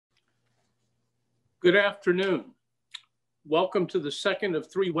Good afternoon. Welcome to the second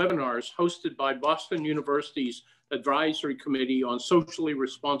of 3 webinars hosted by Boston University's Advisory Committee on Socially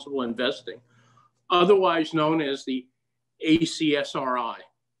Responsible Investing, otherwise known as the ACSRI.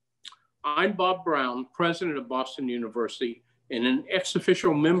 I'm Bob Brown, president of Boston University and an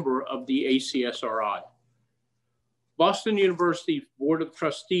ex-official member of the ACSRI. Boston University's Board of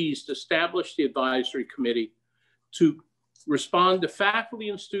Trustees established the Advisory Committee to respond to faculty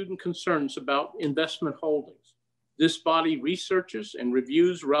and student concerns about investment holdings. This body researches and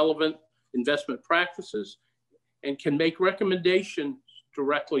reviews relevant investment practices and can make recommendations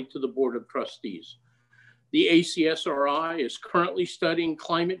directly to the Board of Trustees. The ACSRI is currently studying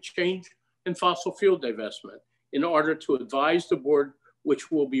climate change and fossil fuel divestment in order to advise the board, which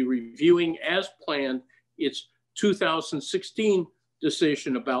will be reviewing as planned its 2016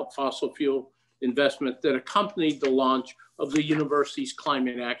 decision about fossil fuel investment that accompanied the launch of the university's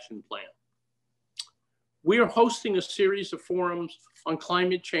Climate Action Plan. We are hosting a series of forums on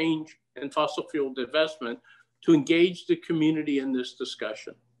climate change and fossil fuel divestment to engage the community in this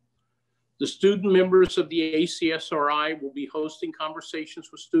discussion. The student members of the ACSRI will be hosting conversations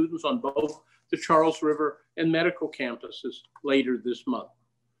with students on both the Charles River and medical campuses later this month.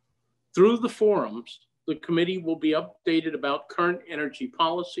 Through the forums, the committee will be updated about current energy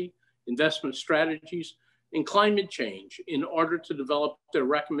policy, investment strategies, and climate change in order to develop their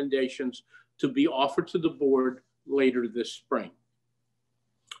recommendations to be offered to the board later this spring.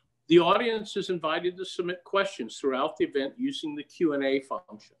 The audience is invited to submit questions throughout the event using the Q&A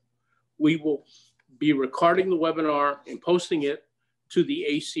function. We will be recording the webinar and posting it to the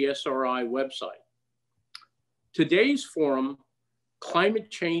ACSRI website. Today's forum, Climate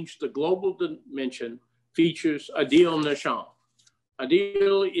Change, the Global Dimension, features Adil Najam.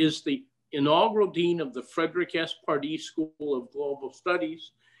 Adil is the inaugural dean of the Frederick S. Pardee School of Global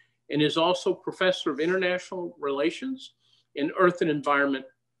Studies and is also professor of international relations and earth and environment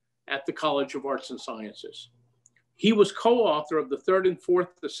at the College of Arts and Sciences. He was co-author of the 3rd and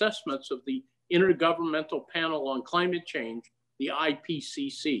 4th assessments of the Intergovernmental Panel on Climate Change, the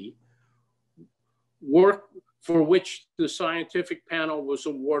IPCC, work for which the scientific panel was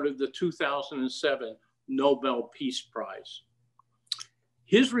awarded the 2007 Nobel Peace Prize.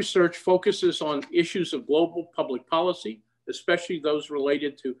 His research focuses on issues of global public policy, especially those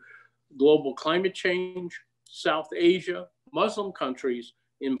related to global climate change, South Asia, Muslim countries,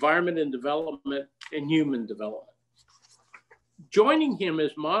 environment and development, and human development. Joining him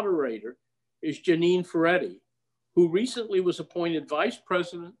as moderator is Janine Ferretti, who recently was appointed Vice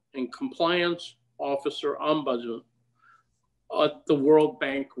President and Compliance Officer Ombudsman at the World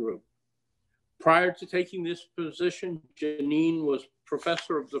Bank Group. Prior to taking this position, Janine was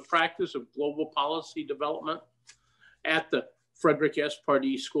professor of the practice of global policy development at the Frederick S.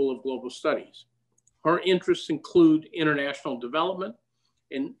 Pardee School of Global Studies. Her interests include international development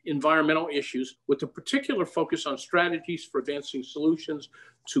and environmental issues with a particular focus on strategies for advancing solutions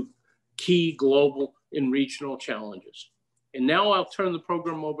to key global and regional challenges. And now I'll turn the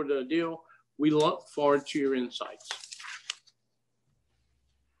program over to Adil. We look forward to your insights.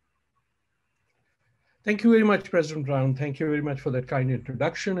 Thank you very much, President Brown. Thank you very much for that kind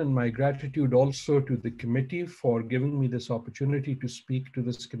introduction, and my gratitude also to the committee for giving me this opportunity to speak to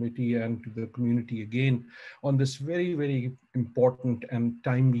this committee and to the community again on this very, very important and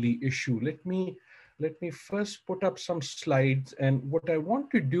timely issue. Let me first put up some slides, and what I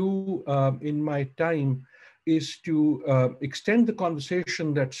want to do in my time is to extend the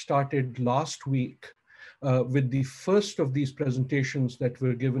conversation that started last week with the first of these presentations that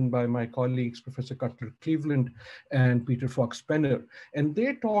were given by my colleagues, Professor Cutler Cleveland and Peter Fox-Penner. And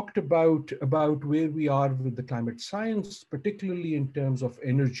they talked about where we are with the climate science, particularly in terms of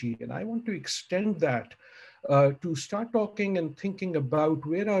energy. And I want to extend that to start talking and thinking about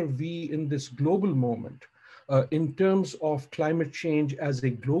where are we in this global moment in terms of climate change as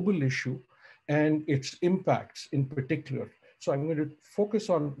a global issue and its impacts in particular. So I'm going to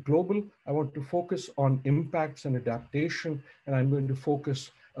focus on global, I want to focus on impacts and adaptation, and I'm going to focus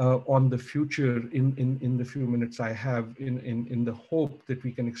on the future in the few minutes I have in the hope that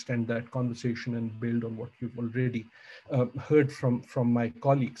we can extend that conversation and build on what you've already heard from my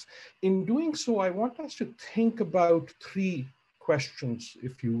colleagues. In doing so, I want us to think about 3 questions,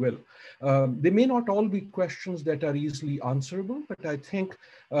 if you will. They may not all be questions that are easily answerable, but I think,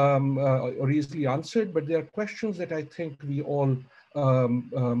 or easily answered, but they are questions that I think we all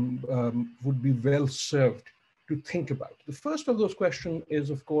would be well served to think about. The first of those questions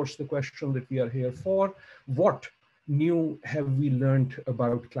is, of course, the question that we are here for. What new have we learned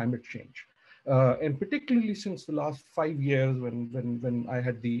about climate change? And particularly since the last 5 years when I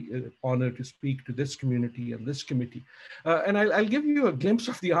had the honor to speak to this community and this committee. And I'll give you a glimpse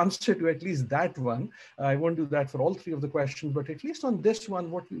of the answer to at least that one. I won't do that for all three of the questions, but at least on this one,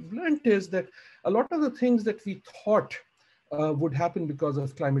 what we've learned is that a lot of the things that we thought would happen because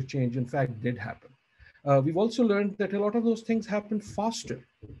of climate change, in fact, did happen. We've also learned that a lot of those things happen faster,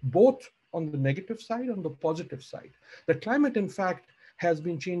 both on the negative side, on the positive side. The climate, in fact, has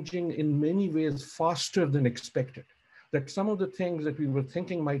been changing in many ways faster than expected. That some of the things that we were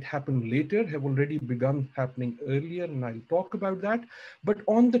thinking might happen later have already begun happening earlier, and I'll talk about that. But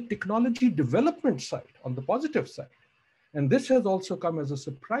on the technology development side, on the positive side, and this has also come as a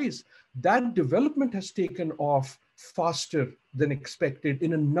surprise, that development has taken off faster than expected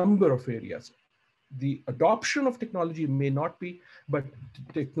in a number of areas. The adoption of technology may not be, but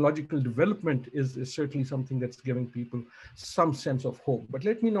technological development is certainly something that's giving people some sense of hope. But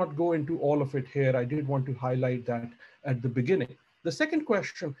let me not go into all of it here. I did want to highlight that at the beginning. The second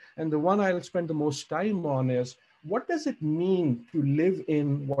question, and the one I'll spend the most time on, is what does it mean to live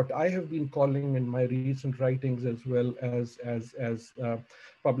in what I have been calling in my recent writings as well as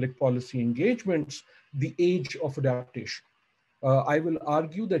public policy engagements, the age of adaptation? I will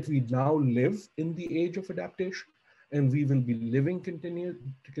argue that we now live in the age of adaptation, and we will be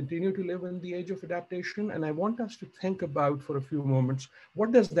continue to live in the age of adaptation. And I want us to think about for a few moments,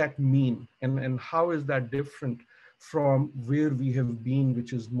 what does that mean? And how is that different from where we have been,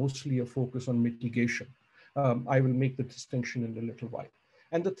 which is mostly a focus on mitigation? I will make the distinction in a little while.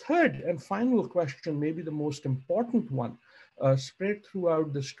 And the third and final question, maybe the most important one, spread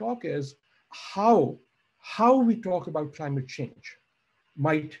throughout this talk, is how we talk about climate change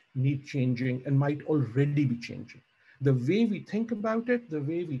might need changing and might already be changing. The way we think about it, the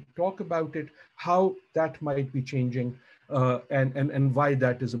way we talk about it, how that might be changing, and why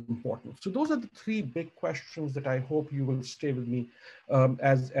that is important. So those are the three big questions that I hope you will stay with me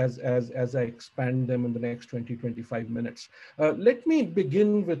as I expand them in the next 20-25 minutes. Let me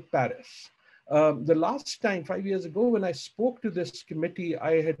begin with Paris. The last time, 5 years ago, when I spoke to this committee,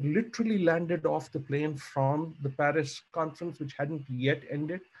 I had literally landed off the plane from the Paris conference, which hadn't yet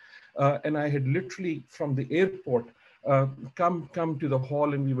ended. And I had literally, from the airport, come to the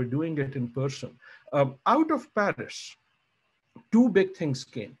hall, and we were doing it in person. Out of Paris, two big things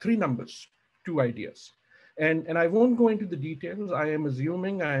came, three numbers, two ideas. And I won't go into the details. I am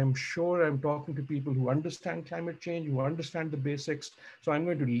assuming, I am sure I'm talking to people who understand climate change, who understand the basics. So I'm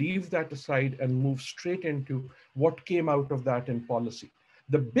going to leave that aside and move straight into what came out of that in policy.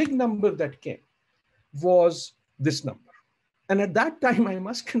 The big number that came was this number. And at that time, I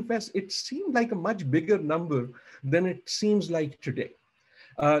must confess, it seemed like a much bigger number than it seems like today.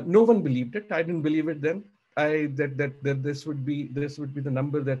 No one believed it. I didn't believe it then. That this would be the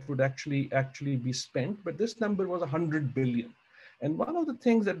number that would actually be spent, but this number was 100 billion. And one of the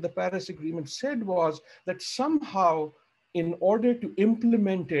things that the Paris Agreement said was that somehow, in order to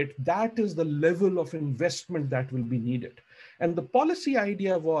implement it, that is the level of investment that will be needed. And the policy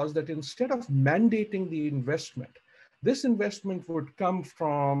idea was that instead of mandating the investment, this investment would come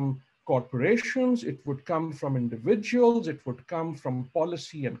from corporations, it would come from individuals, it would come from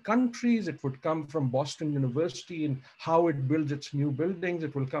policy and countries, it would come from Boston University in how it builds its new buildings,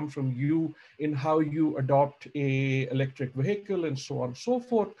 it will come from you in how you adopt an electric vehicle, and so on and so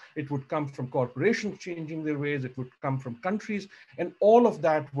forth. It would come from corporations changing their ways, it would come from countries, and all of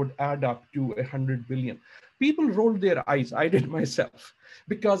that would add up to 100 billion. People rolled their eyes, I did myself,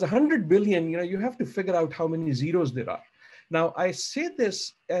 because 100 billion, you have to figure out how many zeros there are. Now, I say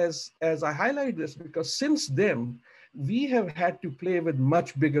this as I highlight this because since then, we have had to play with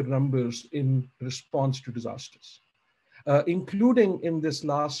much bigger numbers in response to disasters, including in this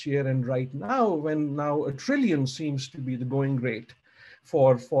last year and right now, when now $1 trillion seems to be the going rate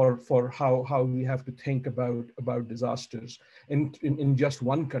for how we have to think about disasters in just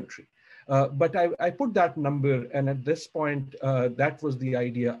one country. But I put that number, and at this point, that was the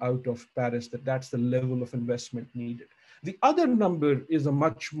idea out of Paris, that's the level of investment needed. The other number is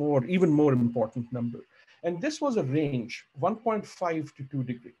a even more important number. And this was a range, 1.5 to 2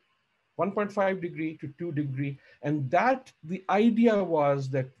 degree, 1.5 degree to 2 degree. And the idea was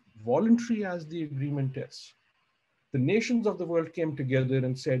that, voluntary as the agreement is, the nations of the world came together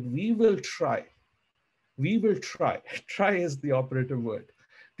and said, we will try, try is the operative word,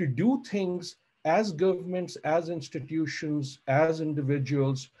 to do things as governments, as institutions, as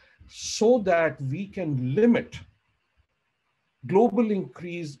individuals, so that we can limit global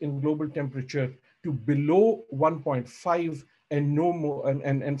increase in global temperature to below 1.5 and no more,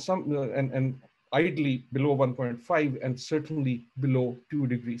 and ideally below 1.5 and certainly below 2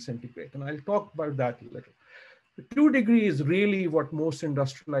 degrees centigrade. And I'll talk about that a little. The 2 degree is really what most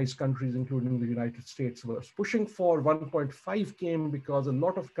industrialized countries, including the United States, were pushing for. 1.5 came because a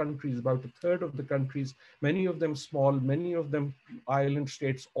lot of countries, about a third of the countries, many of them small, many of them island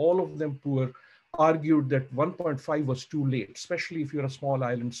states, all of them poor, argued that 1.5 was too late, especially if you're a small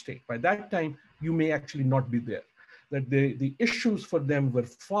island state. By that time, you may actually not be there. That the issues for them were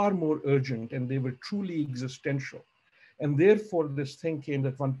far more urgent and they were truly existential. And therefore, this thing came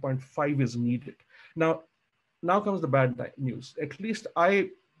that 1.5 is needed. Now comes the bad news. At least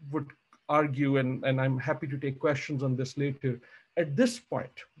I would argue, and I'm happy to take questions on this later, at this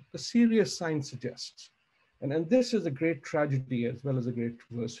point, the serious science suggests, and this is a great tragedy as well as a great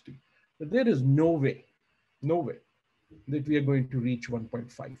diversity, that there is no way that we are going to reach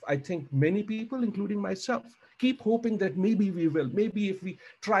 1.5. I think many people, including myself, keep hoping that maybe we will. Maybe if we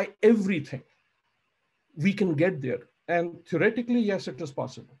try everything, we can get there. And theoretically, yes, it is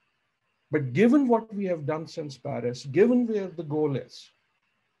possible. But given what we have done since Paris, given where the goal is,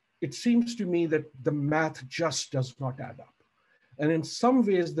 it seems to me that the math just does not add up. And in some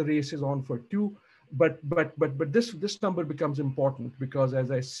ways, the race is on for 2. But this number becomes important because,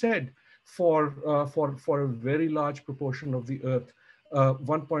 as I said, for a very large proportion of the Earth,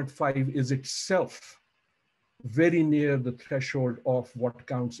 1.5 is itself very near the threshold of what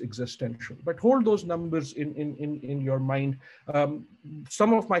counts existential. But hold those numbers in your mind.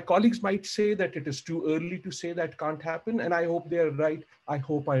 Some of my colleagues might say that it is too early to say that can't happen, and I hope they're right. I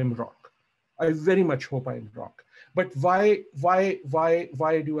hope I am wrong. I very much hope I am wrong. But why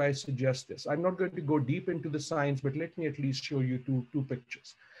do I suggest this? I'm not going to go deep into the science, but let me at least show you two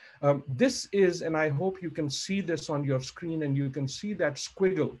pictures. This is, and I hope you can see this on your screen, and you can see that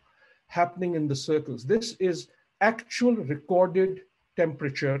squiggle happening in the circles. This is actual recorded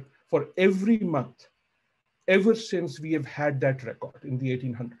temperature for every month ever since we have had that record in the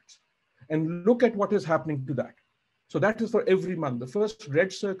 1800s. And look at what is happening to that. So that is for every month. The first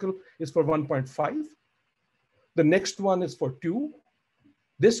red circle is for 1.5. The next one is for 2.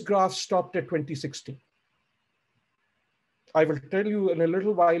 This graph stopped at 2016. I will tell you in a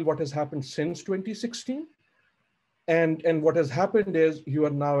little while what has happened since 2016. And what has happened is you are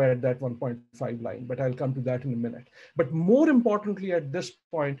now at that 1.5 line, but I'll come to that in a minute. But more importantly at this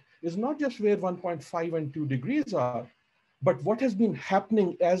point is not just where 1.5 and 2 degrees are, but what has been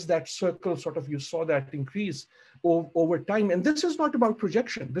happening as that circle sort of, you saw that increase over time. And this is not about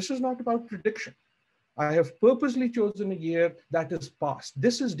projection. This is not about prediction. I have purposely chosen a year that is past.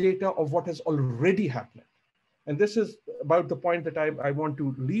 This is data of what has already happened. And this is about the point that I want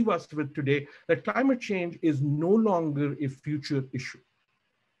to leave us with today, that climate change is no longer a future issue.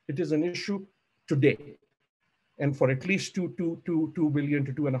 It is an issue today. And for at least 2 billion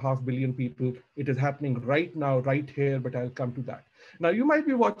to 2.5 billion people, it is happening right now, right here, but I'll come to that. Now, you might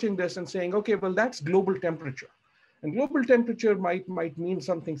be watching this and saying, okay, well, that's global temperature. And global temperature might mean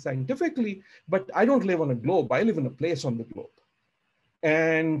something scientifically, but I don't live on a globe. I live in a place on the globe.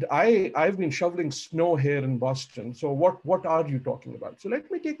 And I've been shoveling snow here in Boston. So what are you talking about? So let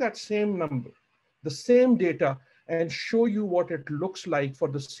me take that same number, the same data, and show you what it looks like for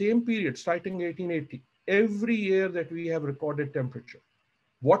the same period, starting 1880, every year that we have recorded temperature.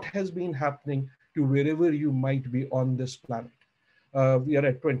 What has been happening to wherever you might be on this planet? We are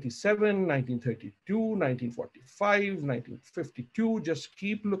at 27, 1932, 1945, 1952. Just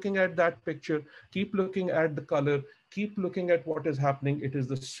keep looking at that picture, keep looking at the color, keep looking at what is happening. It is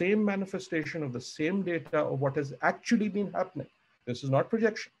the same manifestation of the same data of what has actually been happening. This is not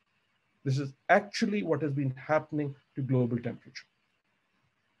projection. This is actually what has been happening to global temperature.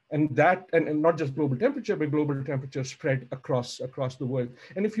 And that, and not just global temperature, but global temperature spread across the world.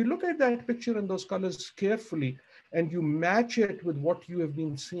 And if you look at that picture and those colors carefully, and you match it with what you have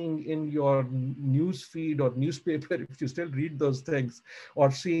been seeing in your news feed or newspaper, if you still read those things, or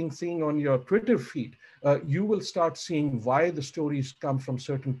seeing on your Twitter feed, you will start seeing why the stories come from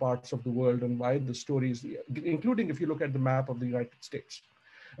certain parts of the world and why the stories, including if you look at the map of the United States.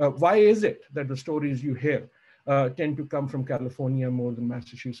 Why is it that the stories you hear tend to come from California more than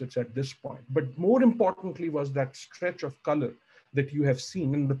Massachusetts at this point? But more importantly was that stretch of color that you have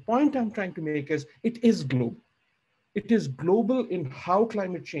seen. And the point I'm trying to make is it is global. It is global in how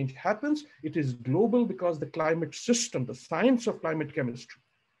climate change happens. It is global because the climate system, the science of climate chemistry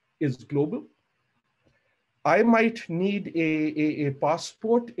is global. I might need a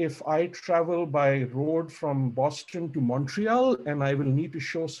passport if I travel by road from Boston to Montreal, and I will need to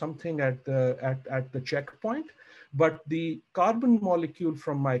show something at the checkpoint, but the carbon molecule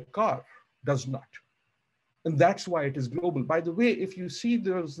from my car does not. And that's why it is global. By the way, if you see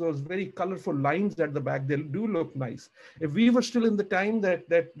those very colorful lines at the back, they do look nice. If we were still in the time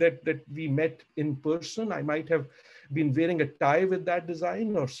that we met in person, I might have been wearing a tie with that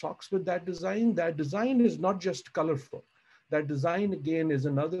design or socks with that design. That design is not just colorful. That design, again, is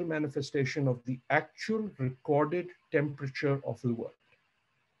another manifestation of the actual recorded temperature of the world,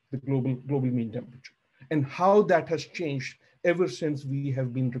 the global mean temperature, and how that has changed ever since we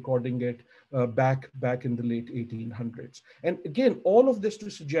have been recording it back in the late 1800s. And again, all of this to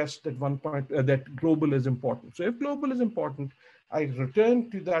suggest that that global is important. So if global is important, I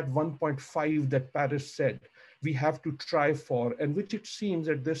return to that 1.5 that Paris said we have to try for, and which it seems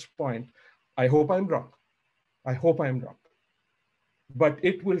at this point, I hope I'm wrong. I hope I'm wrong. But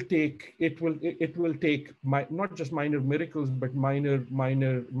it will take not just minor miracles, but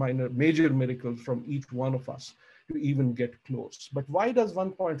major miracles from each one of us to even get close. But why does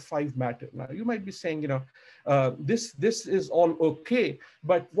 1.5 matter? Now you might be saying, this is all okay,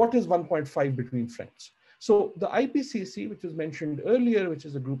 but what is 1.5 between friends? So the IPCC, which was mentioned earlier, which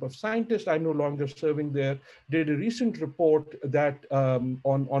is a group of scientists, I'm no longer serving there, did a recent report that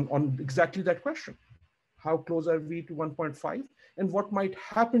on exactly that question. How close are we to 1.5? And what might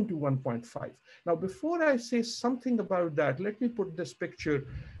happen to 1.5? Now, before I say something about that, let me put this picture,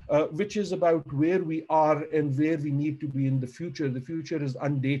 which is about where we are and where we need to be in the future. The future is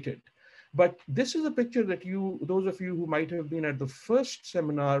undated. But this is a picture that those of you who might have been at the first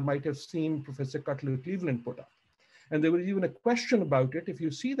seminar might have seen Professor Cutler Cleveland put up. And there was even a question about it. If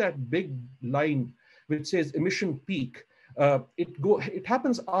you see that big line which says emission peak, it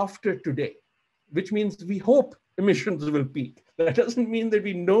happens after today, which means we hope emissions will peak. That doesn't mean that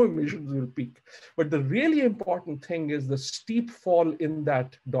we know emissions will peak. But the really important thing is the steep fall in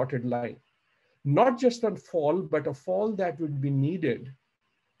that dotted line. Not just a fall, but a fall that would be needed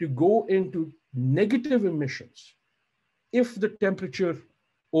to go into negative emissions if the temperature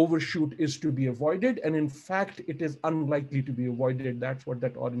overshoot is to be avoided. And in fact, it is unlikely to be avoided. That's what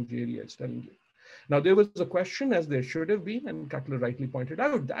that orange area is telling you. Now, there was a question, as there should have been, and Cutler rightly pointed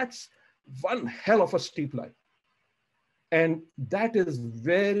out, that's one hell of a steep line. And that is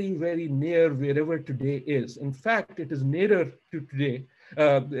very, very near wherever today is. In fact, it is nearer to today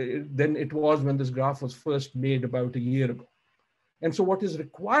than it was when this graph was first made about a year ago. And so what is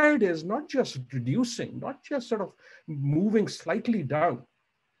required is not just reducing, not just sort of moving slightly down,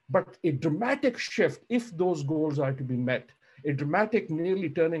 but a dramatic shift if those goals are to be met, a dramatic nearly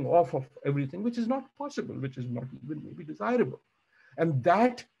turning off of everything, which is not possible, which is not even maybe desirable. And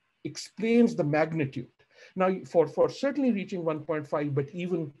that explains the magnitude. Now, for certainly reaching 1.5, but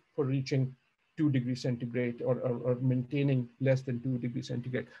even for reaching 2 degrees centigrade or maintaining less than 2 degrees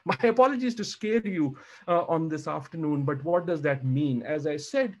centigrade. My apologies to scare you on this afternoon, but what does that mean? As I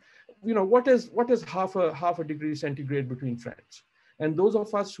said, what is half a degree centigrade between friends? And those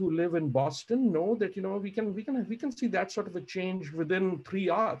of us who live in Boston know that we can see that sort of a change within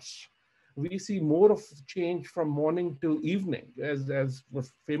 3 hours. We see more of change from morning till evening, as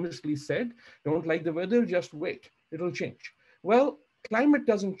was famously said, don't like the weather, just wait, it'll change. Well, climate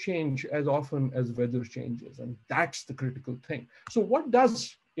doesn't change as often as weather changes, and that's the critical thing. So what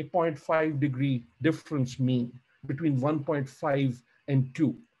does a 0.5 degree difference mean between 1.5 and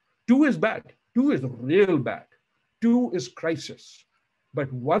 2? 2 is bad, 2 is real bad, 2 is crisis.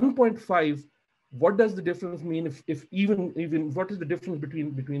 But 1.5, what does the difference mean if even what is the difference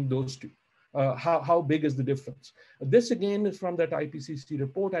between those two? How big is the difference? This again is from that IPCC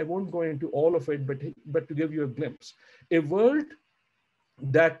report. I won't go into all of it, but to give you a glimpse, a world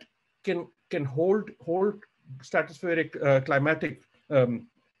that can hold stratospheric climatic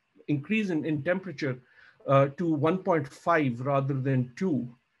increase in temperature to 1.5 rather than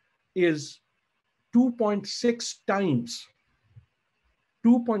 2 is 2.6 times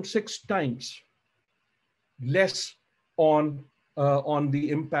less on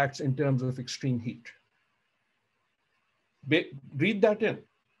the impacts in terms of extreme heat. Read that in.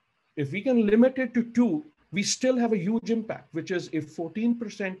 If we can limit it to 2, we still have a huge impact, which is a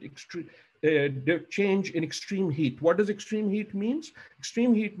 14% change in extreme heat. What does extreme heat means?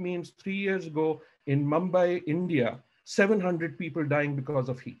 Extreme heat means 3 years ago in Mumbai, India, 700 people dying because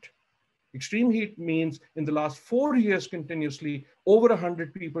of heat. Extreme heat means in the last 4 years continuously, over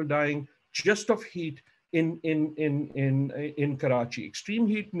 100 people dying just of heat in Karachi. Extreme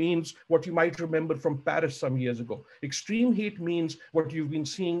heat means what you might remember from Paris some years ago. Extreme heat means what you've been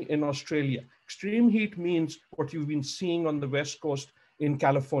seeing in Australia. Extreme heat means what you've been seeing on the West Coast in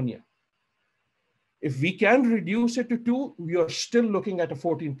California. If we can reduce it to 2, we are still looking at a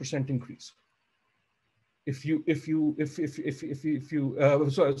 14% increase. if you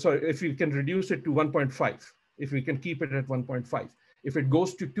can reduce it to 1.5, if we can keep it at 1.5, if it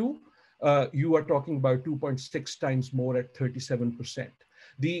goes to 2, you are talking about 2.6 times more at 37%.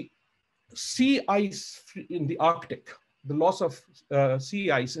 The sea ice in the Arctic, the loss of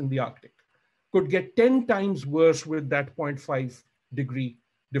sea ice in the Arctic could get 10 times worse with that 0.5 degree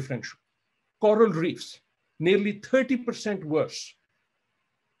differential. Coral reefs, nearly 30% worse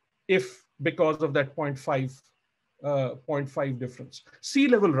if because of that 0.5 difference. Sea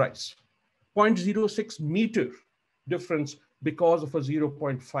level rise, 0.06 meter difference because of a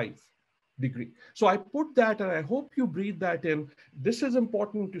 0.5 degree. So I put that, and I hope you breathe that in. This is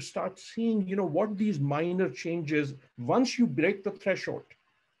important to start seeing, what these minor changes, once you break the threshold,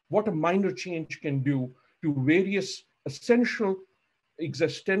 what a minor change can do to various essential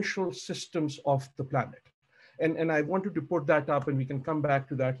existential systems of the planet. And I wanted to put that up, and we can come back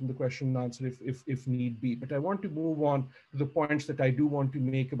to that in the question and answer if need be. But I want to move on to the points that I do want to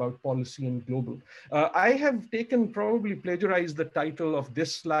make about policy and global. I have probably plagiarized the title of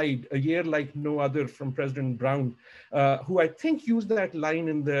this slide, "A Year Like No Other," from President Brown, who I think used that line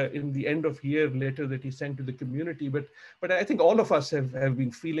in the end of year letter that he sent to the community. But I think all of us have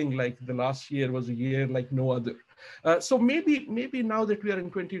been feeling like the last year was a year like no other. So maybe now that we are in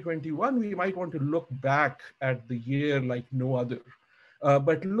 2021, we might want to look back at the year like no other,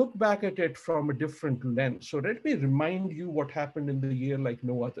 but look back at it from a different lens. So let me remind you what happened in the year like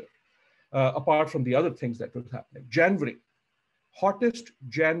no other, apart from the other things that were happening. January, hottest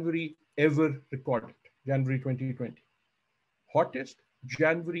January ever recorded, January 2020. Hottest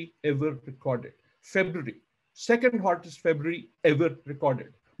January ever recorded. February, second hottest February ever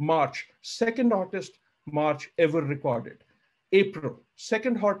recorded. March, second hottest March ever recorded. April,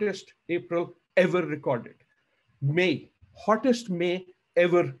 second hottest April ever recorded. May, hottest May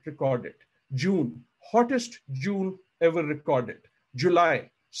ever recorded. June, hottest June ever recorded.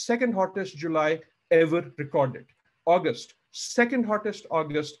 July, second hottest July ever recorded. August, second hottest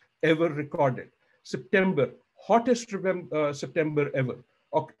August ever recorded. September, hottest September ever.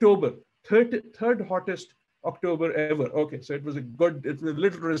 October, third hottest October ever. Okay, so it was a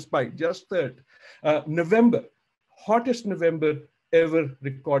little respite, just third. November, hottest November ever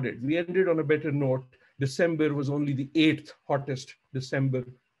recorded. We ended on a better note. December was only the 8th hottest December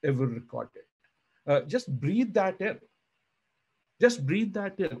ever recorded. Just breathe that in. Just breathe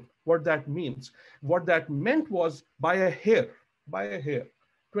that in, what that means. What that meant was by a hair,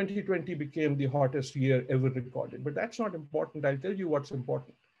 2020 became the hottest year ever recorded. But that's not important. I'll tell you what's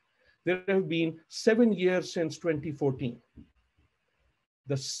important. There have been 7 years since 2014.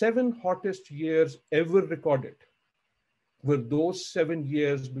 The 7 hottest years ever recorded were those 7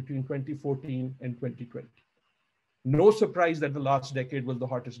 years between 2014 and 2020. No surprise that the last decade was the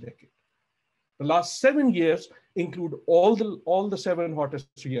hottest decade. The last 7 years include all the 7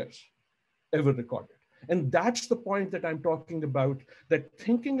 hottest years ever recorded. And that's the point that I'm talking about, that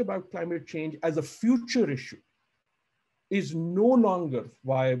thinking about climate change as a future issue is no longer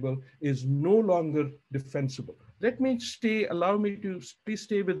viable, is no longer defensible. Allow me to, please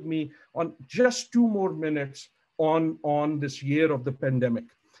stay with me on just 2 more minutes on this year of the pandemic.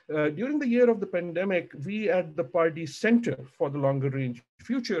 During the year of the pandemic, we at the Pardee Center for the Longer Range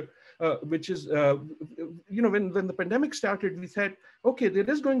Future, which is, when the pandemic started, we said, okay, there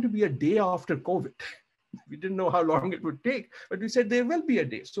is going to be a day after COVID. We didn't know how long it would take, but we said there will be a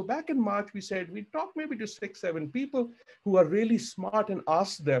day. So back in March, we said we'd talk maybe to 6-7 people who are really smart and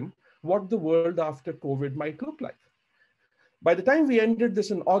ask them what the world after COVID might look like. By the time we ended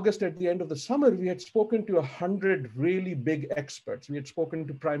this in August, at the end of the summer, we had spoken to 100 really big experts. We had spoken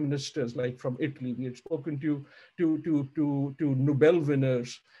to prime ministers like from Italy. We had spoken to Nobel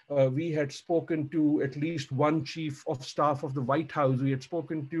winners. We had spoken to at least one chief of staff of the White House. We had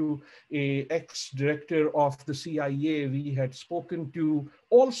spoken to an ex-director of the CIA. We had spoken to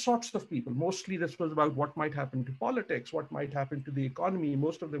all sorts of people. Mostly this was about what might happen to politics, what might happen to the economy.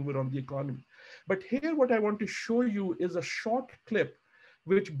 Most of them were on the economy. But here, what I want to show you is a short clip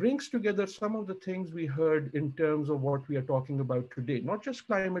which brings together some of the things we heard in terms of what we are talking about today, not just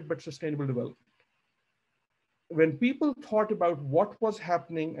climate, but sustainable development. When people thought about what was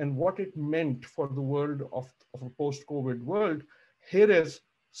happening and what it meant for the world of a post-COVID world, here is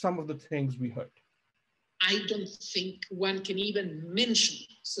some of the things we heard. I don't think one can even mention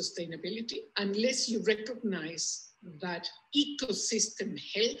sustainability unless you recognize that ecosystem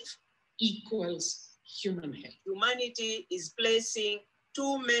health equals human health. Humanity is placing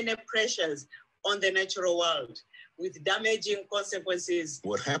too many pressures on the natural world. with damaging consequences.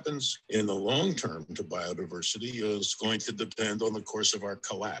 What happens in the long term to biodiversity is going to depend on the course of our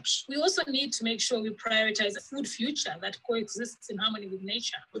collapse. We also need to make sure we prioritize a food future that coexists in harmony with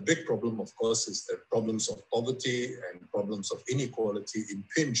nature. The big problem, of course, is that problems of poverty and problems of inequality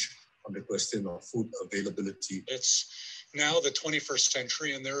impinge on the question of food availability. It's now the 21st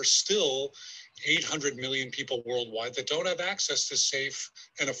century, and there are still 800 million people worldwide that don't have access to safe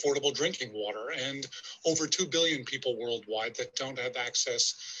and affordable drinking water, and over 2 billion people worldwide that don't have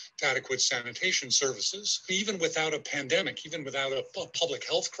access to adequate sanitation services. Even without a pandemic, even without a public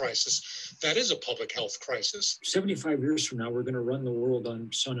health crisis, that is a public health crisis. 75 years from now, we're going to run the world on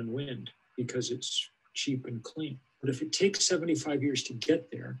sun and wind because it's cheap and clean. But if it takes 75 years to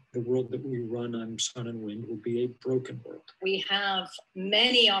get there, the world that we run on sun and wind will be a broken world. We have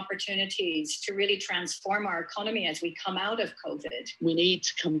many opportunities to really transform our economy as we come out of COVID. We need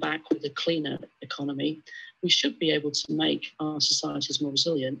to come back with a cleaner economy. We should be able to make our societies more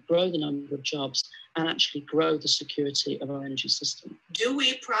resilient, grow the number of jobs, and actually grow the security of our energy system. Do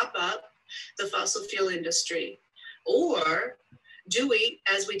we prop up the fossil fuel industry? Or do we,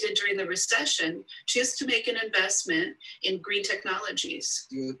 as we did during the recession, choose to make an investment in green technologies?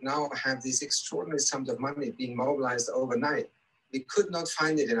 You now have these extraordinary sums of money being mobilized overnight. We could not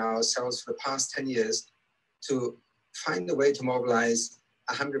find it in ourselves for the past 10 years to find a way to mobilize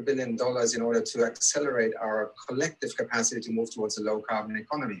 $100 billion in order to accelerate our collective capacity to move towards a low carbon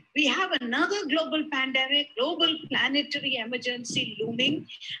economy. We have another global pandemic, global planetary emergency looming.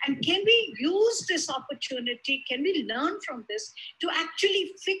 And can we use this opportunity? Can we learn from this to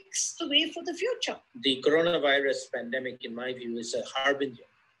actually fix the way for the future? The coronavirus pandemic, in my view, is a harbinger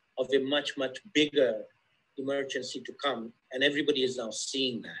of a much, much bigger emergency to come. And everybody is now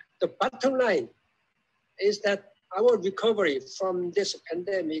seeing that. The bottom line is that our recovery from this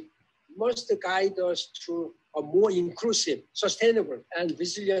pandemic must guide us to a more inclusive, sustainable, and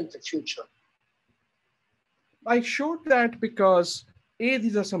resilient future. I showed that because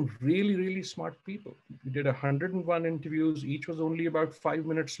these are some really, really smart people. We did 101 interviews. Each was only about 5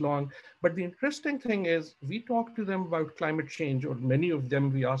 minutes long. But the interesting thing is we talked to them about climate change, or many of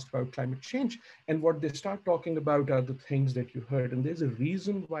them we asked about climate change. And what they start talking about are the things that you heard. And there's a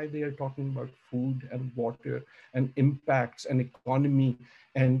reason why they are talking about food and water and impacts and economy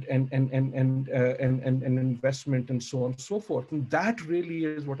and investment and so on and so forth. And that really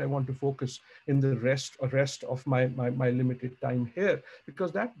is what I want to focus in the rest of my limited time here,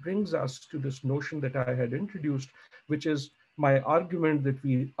 because that brings us to this notion that I had introduced, which is my argument that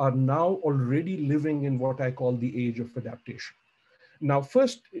we are now already living in what I call the age of adaptation. Now,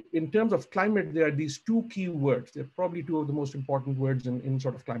 first, in terms of climate, there are these two key words. They're probably two of the most important words in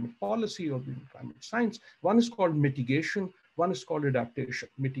sort of climate policy or in climate science. One is called mitigation. One is called adaptation.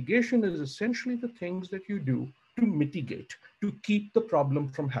 Mitigation is essentially the things that you do to mitigate, to keep the problem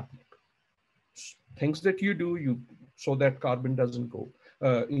from happening. Things that you do so that carbon doesn't go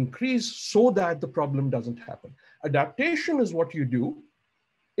increase, so that the problem doesn't happen. Adaptation is what you do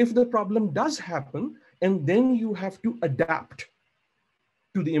if the problem does happen, and then you have to adapt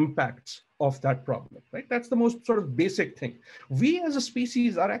to the impacts of that problem, right? That's the most sort of basic thing. We as a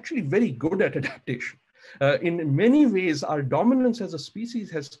species are actually very good at adaptation. In many ways, our dominance as a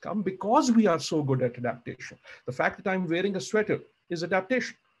species has come because we are so good at adaptation. The fact that I'm wearing a sweater is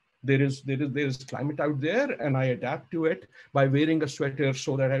adaptation. There is climate out there, and I adapt to it by wearing a sweater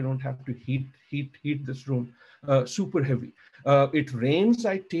so that I don't have to heat this room super heavy. It rains,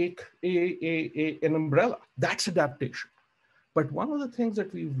 I take an umbrella. That's adaptation. But one of the things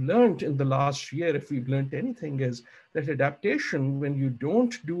that we've learned in the last year, if we've learned anything, is that adaptation, when you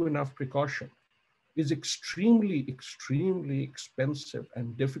don't do enough precaution, is extremely, extremely expensive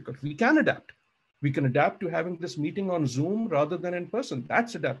and difficult. We can adapt. We can adapt to having this meeting on Zoom rather than in person.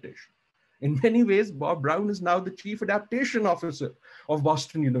 That's adaptation. In many ways, Bob Brown is now the Chief Adaptation Officer of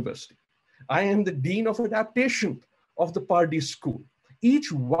Boston University. I am the Dean of Adaptation of the Pardee School.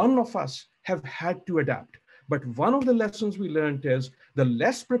 Each one of us have had to adapt. But one of the lessons we learned is the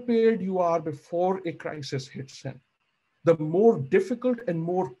less prepared you are before a crisis hits in, the more difficult and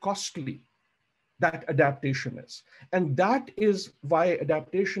more costly that adaptation is. And that is why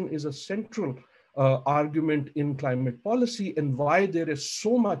adaptation is a central argument in climate policy, and why there is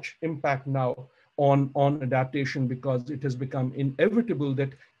so much impact now on adaptation, because it has become inevitable that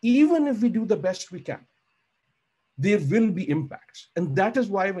even if we do the best we can, there will be impacts. And that is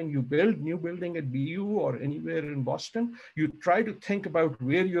why when you build new building at BU or anywhere in Boston, you try to think about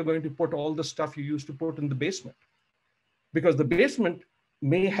where you're going to put all the stuff you used to put in the basement. Because the basement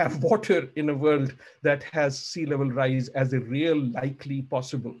may have water in a world that has sea level rise as a real likely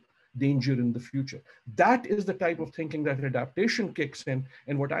possible danger in the future. That is the type of thinking that adaptation kicks in.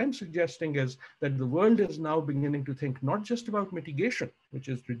 And what I'm suggesting is that the world is now beginning to think not just about mitigation, which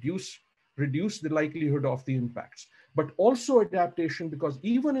is reduce the likelihood of the impacts, but also adaptation, because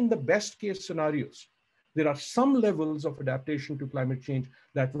even in the best case scenarios, there are some levels of adaptation to climate change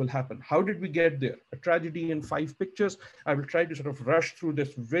that will happen. How did we get there? A tragedy in 5 pictures. I will try to sort of rush through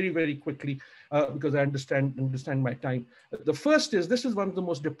this very, very quickly because I understand my time. The first is, this is one of the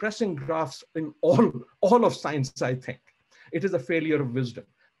most depressing graphs in all of science, I think. It is a failure of wisdom.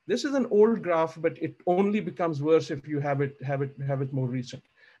 This is an old graph, but it only becomes worse if you have it more recent.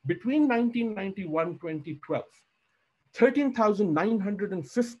 Between 1991 2012,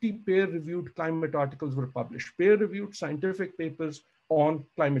 13,950 peer-reviewed climate articles were published, peer-reviewed scientific papers on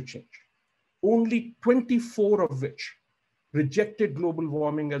climate change, only 24 of which rejected global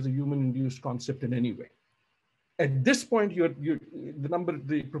warming as a human-induced concept in any way. At this point,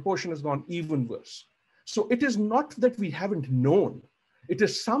 the proportion has gone even worse. So it is not that we haven't known. It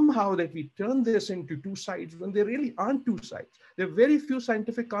is somehow that we turn this into two sides when there really aren't two sides. There are very few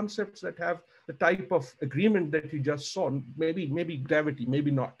scientific concepts that have the type of agreement that you just saw, maybe gravity,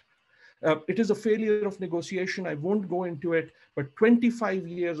 maybe not. It is a failure of negotiation. I won't go into it, but 25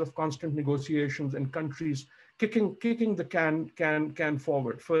 years of constant negotiations and countries kicking the can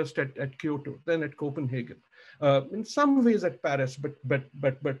forward, first at Kyoto, then at Copenhagen. In some ways at Paris,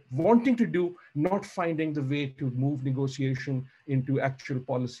 but wanting to do, not finding the way to move negotiation into actual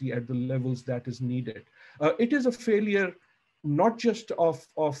policy at the levels that is needed. It is a failure not just of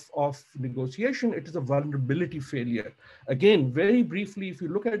negotiation, it is a vulnerability failure. Again, very briefly, if you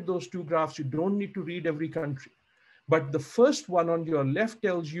look at those two graphs, you don't need to read every country. But the first one on your left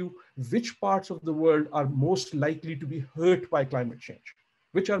tells you which parts of the world are most likely to be hurt by climate change,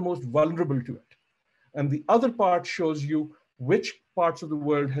 which are most vulnerable to it. And the other part shows you which parts of the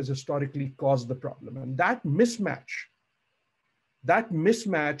world has historically caused the problem. And that mismatch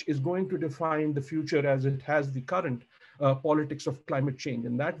is going to define the future as it has the current politics of climate change.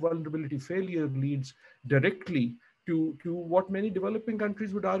 And that vulnerability failure leads directly to what many developing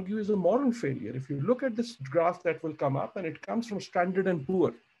countries would argue is a moral failure. If you look at this graph that will come up, and it comes from Standard &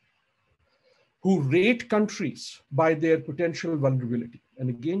 Poor, who rate countries by their potential vulnerability. And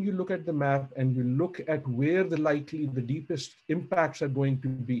again, you look at the map and you look at where the deepest impacts are going to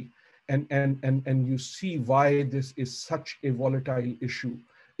be. And you see why this is such a volatile issue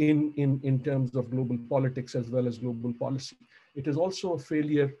in terms of global politics as well as global policy. It is also a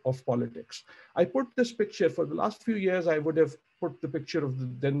failure of politics. I put this picture for the last few years. I would have put the picture of the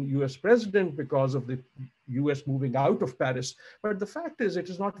then US president because of the US moving out of Paris. But the fact is, it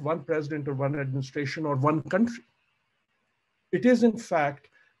is not one president or one administration or one country. It is, in fact,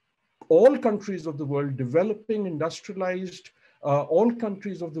 all countries of the world, developing, industrialized, all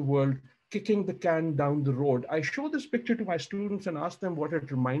countries of the world, kicking the can down the road. I show this picture to my students and ask them what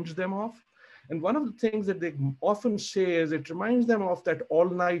it reminds them of. And one of the things that they often say is it reminds them of that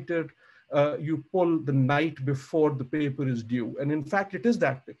all-nighter you pull the night before the paper is due. And in fact, it is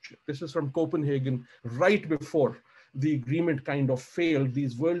that picture. This is from Copenhagen, right before the agreement kind of failed.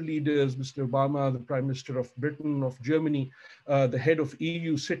 These world leaders, Mr. Obama, the Prime Minister of Britain, of Germany, the head of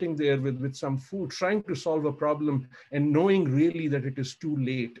EU, sitting there with some food, trying to solve a problem and knowing really that it is too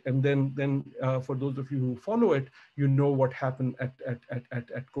late. And then for those of you who follow it, you know what happened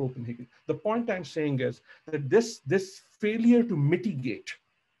at Copenhagen. The point I'm saying is that this failure to mitigate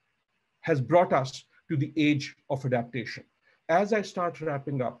has brought us to the age of adaptation. As I start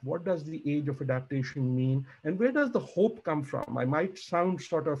wrapping up, what does the age of adaptation mean? And where does the hope come from? I might sound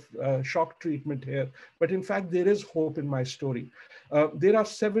sort of shock treatment here, but in fact, there is hope in my story. There are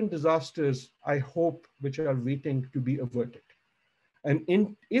 7 disasters, I hope, which are waiting to be averted.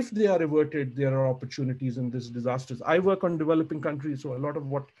 And if they are averted, there are opportunities in these disasters. I work on developing countries, so a lot of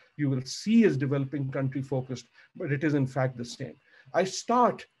what you will see is developing country focused, but it is in fact the same. I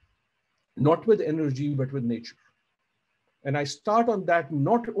start not with energy, but with nature. And I start on that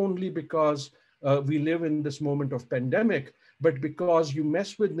not only because we live in this moment of pandemic, but because you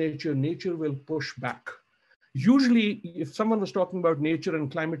mess with nature, nature will push back. Usually, if someone was talking about nature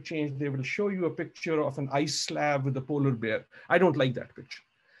and climate change, they will show you a picture of an ice slab with a polar bear. I don't like that picture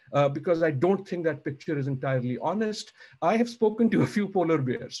because I don't think that picture is entirely honest. I have spoken to a few polar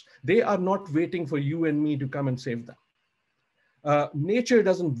bears. They are not waiting for you and me to come and save them. Nature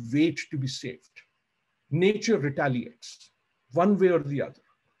doesn't wait to be saved. Nature retaliates one way or the other.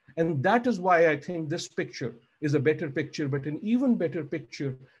 And that is why I think this picture is a better picture, but an even better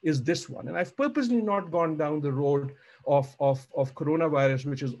picture is this one. And I've purposely not gone down the road of coronavirus,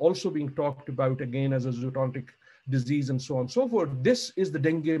 which is also being talked about again as a zoonotic disease and so on and so forth. This is the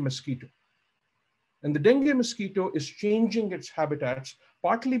dengue mosquito. And the dengue mosquito is changing its habitats,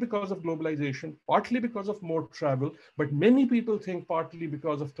 partly because of globalization, partly because of more travel, but many people think partly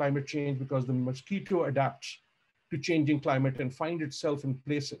because of climate change, because the mosquito adapts to changing climate and find itself in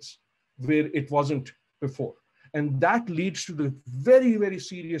places where it wasn't before. And that leads to the very, very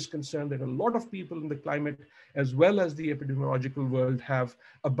serious concern that a lot of people in the climate, as well as the epidemiological world, have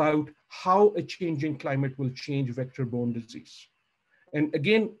about how a changing climate will change vector-borne disease. And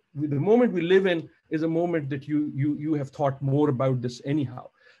again, the moment we live in is a moment that you have thought more about this anyhow.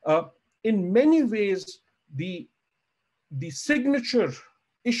 In many ways, the signature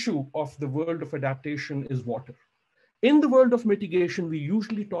issue of the world of adaptation is water. In the world of mitigation, we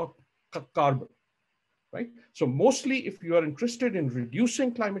usually talk carbon, right? So mostly if you are interested in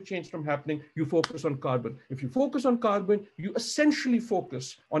reducing climate change from happening, you focus on carbon. If you focus on carbon, you essentially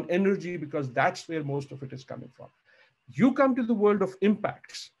focus on energy because that's where most of it is coming from. You come to the world of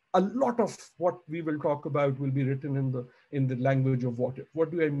impacts, a lot of what we will talk about will be written in the language of water. What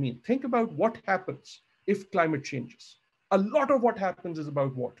do I mean? Think about what happens if climate changes. A lot of what happens is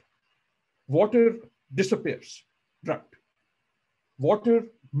about water. Water disappears, drought. Water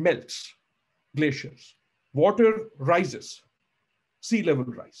melts, glaciers. Water rises, sea level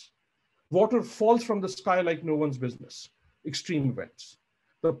rise. Water falls from the sky like no one's business, extreme events.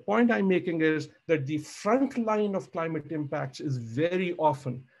 The point I'm making is that the front line of climate impacts is very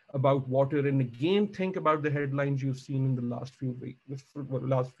often about water. And again, think about the headlines you've seen in the last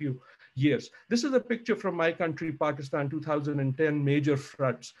few years. This is a picture from my country, Pakistan, 2010 major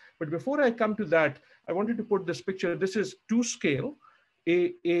floods. But before I come to that, I wanted to put this picture. This is to scale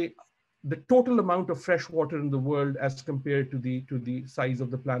the total amount of fresh water in the world as compared to the size of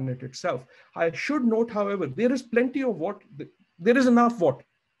the planet itself. I should note, however, there is plenty of water. There is enough water.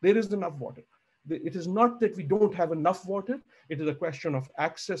 There is enough water. It is not that we don't have enough water. It is a question of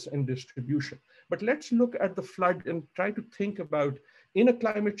access and distribution. But let's look at the flood and try to think about, in a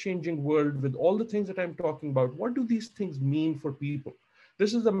climate changing world with all the things that I'm talking about, what do these things mean for people?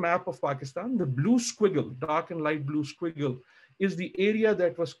 This is a map of Pakistan. The blue squiggle, dark and light blue squiggle, is the area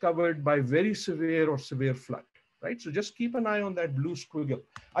that was covered by very severe or severe flood, right? So just keep an eye on that blue squiggle.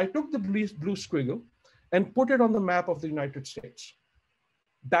 I took the blue squiggle and put it on the map of the United States.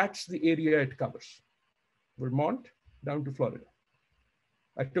 That's the area it covers, Vermont down to Florida.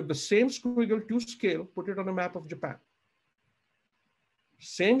 I took the same squiggle to scale, put it on a map of Japan.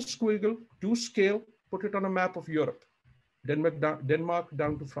 Same squiggle to scale, put it on a map of Europe, Denmark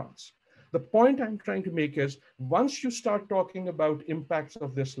down to France. The point I'm trying to make is, once you start talking about impacts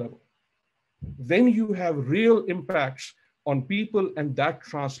of this level, then you have real impacts on people, and that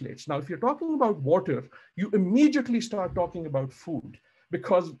translates. Now, if you're talking about water, you immediately start talking about food,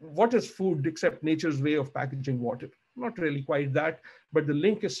 because what is food except nature's way of packaging water? Not really quite that, but the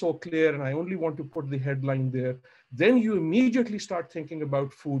link is so clear, and I only want to put the headline there. Then you immediately start thinking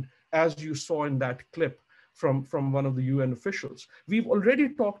about food, as you saw in that clip from one of the UN officials. We've already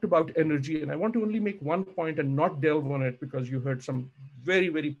talked about energy, and I want to only make one point and not delve on it, because you heard some very,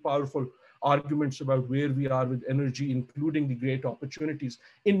 very powerful arguments about where we are with energy, including the great opportunities.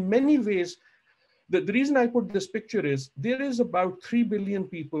 In many ways, the reason I put this picture is there is about 3 billion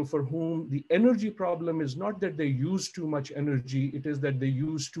people for whom the energy problem is not that they use too much energy, it is that they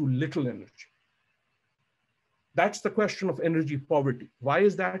use too little energy. That's the question of energy poverty. Why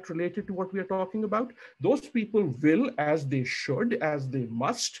is that related to what we are talking about? Those people will, as they should, as they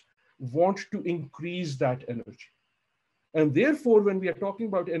must, want to increase that energy. And therefore, when we are talking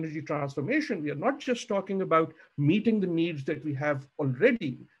about energy transformation, we are not just talking about meeting the needs that we have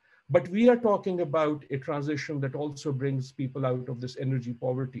already, but we are talking about a transition that also brings people out of this energy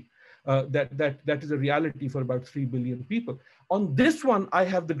poverty. That is a reality for about 3 billion people. On this one, I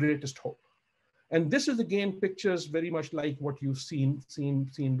have the greatest hope. And this is, again, pictures very much like what you've seen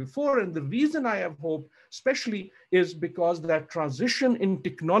before. And the reason I have hope, especially, is because that transition in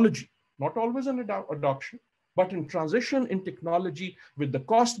technology, not always an adoption, but in transition in technology with the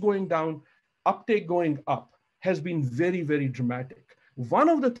cost going down, uptake going up, has been very, very dramatic. One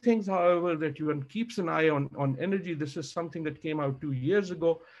of the things, however, that UN keeps an eye on energy, this is something that came out 2 years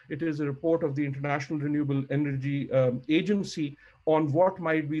ago. It is a report of the International Renewable Energy Agency on what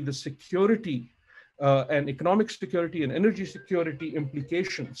might be the security and economic security and energy security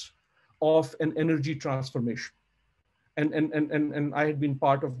implications of an energy transformation. And I had been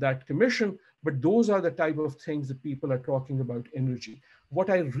part of that commission, but those are the type of things that people are talking about energy. What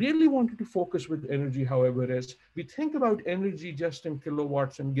I really wanted to focus with energy, however, is we think about energy just in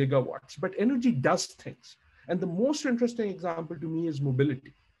kilowatts and gigawatts, but energy does things. And the most interesting example to me is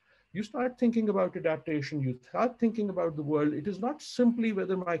mobility. you start thinking about adaptation, you start thinking about the world. It is not simply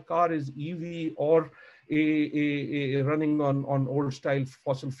whether my car is EV or running on old style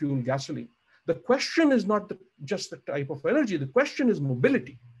fossil fuel gasoline. The question is not just the type of energy, the question is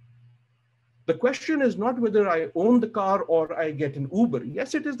mobility. The question is not whether I own the car or I get an Uber.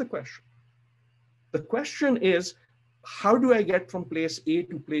 Yes, it is the question. The question is, how do I get from place A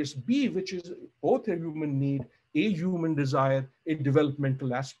to place B, which is both a human need, a human desire, a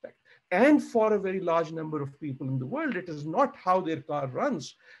developmental aspect. And for a very large number of people in the world, it is not how their car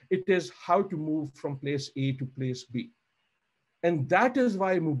runs, it is how to move from place A to place B. And that is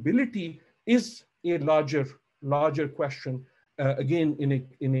why mobility is a larger question, again,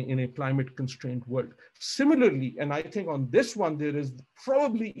 in a climate constrained world. Similarly, and I think on this one, there is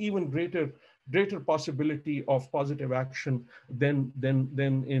probably even greater possibility of positive action than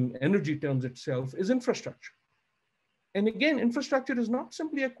in energy terms itself, is infrastructure. And again, infrastructure is not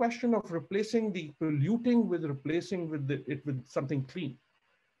simply a question of replacing the polluting with it with something clean.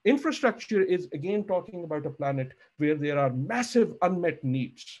 Infrastructure is, again, talking about a planet where there are massive unmet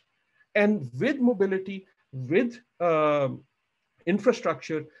needs. And with mobility, with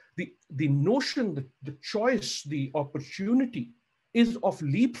infrastructure, the notion, the choice, the opportunity is of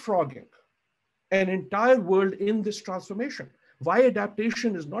leapfrogging an entire world in this transformation. Why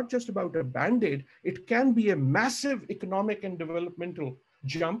adaptation is not just about a band-aid, it can be a massive economic and developmental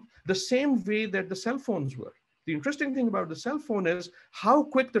jump, the same way that the cell phones were. The interesting thing about the cell phone is how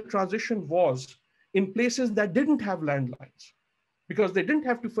quick the transition was in places that didn't have landlines, because they didn't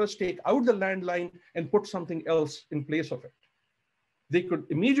have to first take out the landline and put something else in place of it. They could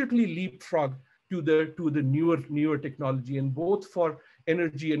immediately leapfrog to the newer technology, and both for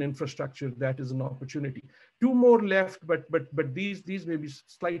energy and infrastructure, that is an opportunity. Two more left, but these may be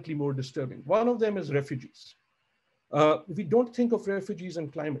slightly more disturbing. One of them is refugees. We don't think of refugees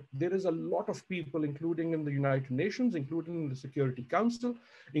and climate. There is a lot of people, including in the United Nations, including in the Security Council,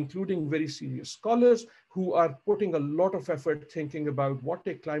 including very serious scholars, who are putting a lot of effort thinking about what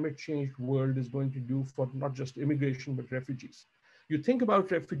a climate change world is going to do for not just immigration, but refugees. You think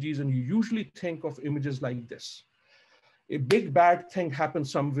about refugees and you usually think of images like this. A big bad thing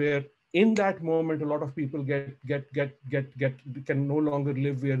happens somewhere. In that moment, a lot of people can no longer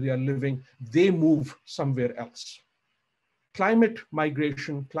live where they are living. They move somewhere else. Climate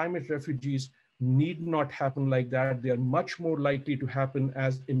migration, climate refugees need not happen like that. They are much more likely to happen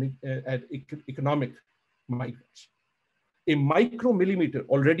as economic migrants. A micromillimeter,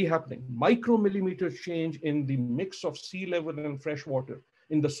 already happening, micromillimeter change in the mix of sea level and fresh water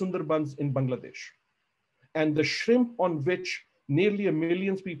in the Sundarbans in Bangladesh. And the shrimp on which nearly 1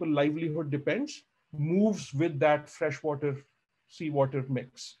 million people's livelihood depends moves with that freshwater, seawater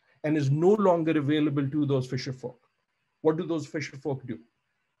mix and is no longer available to those fisher folk. What do those fisher folk do?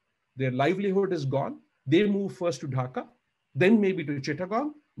 Their livelihood is gone. They move first to Dhaka, then maybe to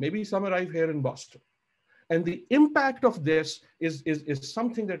Chittagong, maybe some arrive here in Boston. And the impact of this is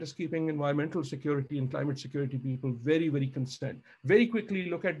something that is keeping environmental security and climate security people very, very concerned. Very quickly,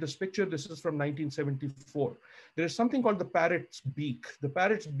 look at this picture. This is from 1974. There is something called the parrot's beak. The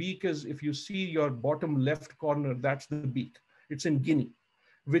parrot's beak is, if you see your bottom left corner, that's the beak. It's in Guinea,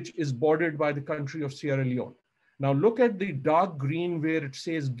 which is bordered by the country of Sierra Leone. Now look at the dark green where it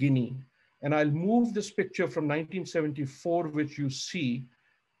says Guinea. And I'll move this picture from 1974, which you see,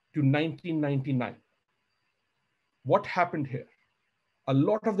 to 1999. What happened here? A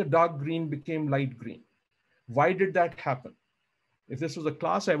lot of the dark green became light green. Why did that happen? If this was a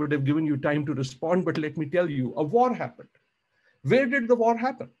class, I would have given you time to respond, but let me tell you, a war happened. Where did the war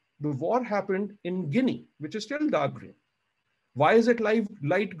happen? The war happened in Guinea, which is still dark green. Why is it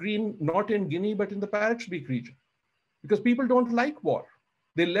light green, not in Guinea, but in the Parrot's Beak region? Because people don't like war.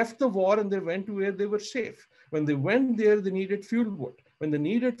 They left the war and they went to where they were safe. When they went there, they needed fuel wood. When they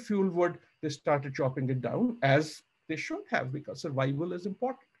needed fuel wood, they started chopping it down, as they should have, because survival is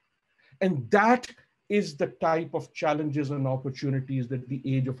important. And that is the type of challenges and opportunities that the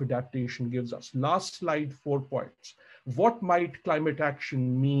age of adaptation gives us. Last slide, 4 points. What might climate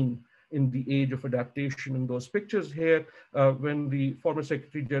action mean in the age of adaptation? In those pictures here, when the former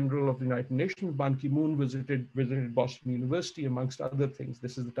Secretary General of the United Nations, Ban Ki-moon, visited Boston University, amongst other things,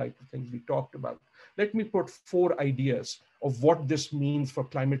 this is the type of things we talked about. Let me put 4 ideas of what this means for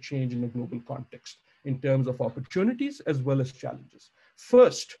climate change in a global context, in terms of opportunities as well as challenges.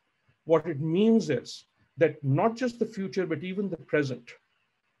 First, what it means is that not just the future, but even the present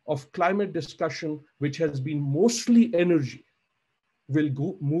of climate discussion, which has been mostly energy, will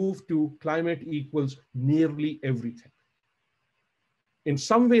move to climate equals nearly everything. In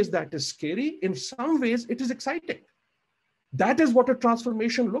some ways that is scary, in some ways it is exciting. That is what a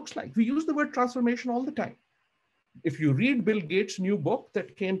transformation looks like. We use the word transformation all the time. If you read Bill Gates' new book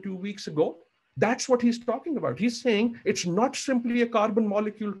that came 2 weeks ago, that's what he's talking about. He's saying it's not simply a carbon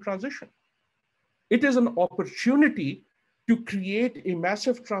molecule transition. It is an opportunity to create a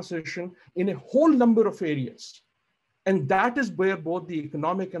massive transition in a whole number of areas. And that is where both the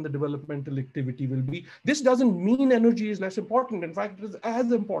economic and the developmental activity will be. This doesn't mean energy is less important. In fact, it is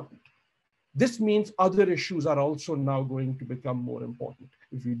as important. This means other issues are also now going to become more important.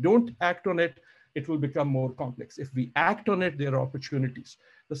 If we don't act on it, it will become more complex. If we act on it, there are opportunities.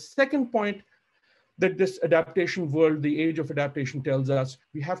 The second point that this adaptation world, the age of adaptation, tells us,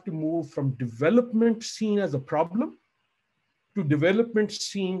 we have to move from development seen as a problem to development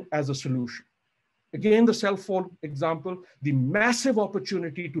seen as a solution. Again, the cell phone example, the massive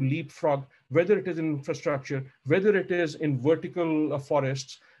opportunity to leapfrog, whether it is in infrastructure, whether it is in vertical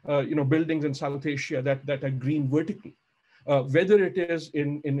forests, buildings in South Asia that are green vertically, whether it is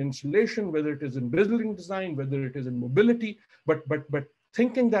in insulation, whether it is in building design, whether it is in mobility, but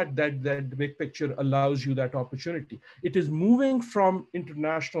thinking that big picture allows you that opportunity. It is moving from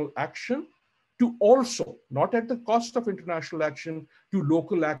international action to also, not at the cost of international action, to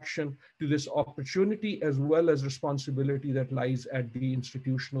local action, to this opportunity as well as responsibility that lies at the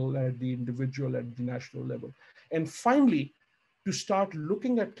institutional, at the individual, at the national level. And finally, to start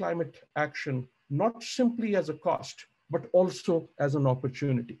looking at climate action, not simply as a cost, but also as an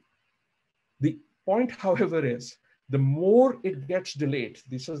opportunity. The point, however, is the more it gets delayed,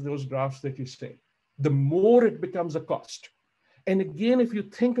 these are those graphs that you say, the more it becomes a cost. And again, if you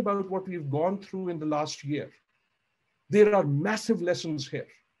think about what we've gone through in the last year, there are massive lessons here.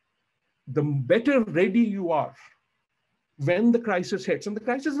 The better ready you are when the crisis hits, and the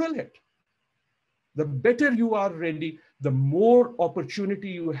crisis will hit, the better you are ready, the more opportunity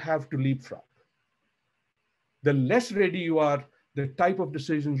you have to leapfrog. The less ready you are, the type of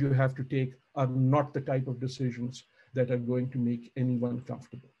decisions you have to take are not the type of decisions that are going to make anyone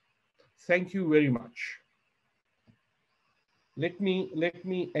comfortable. Thank you very much. Let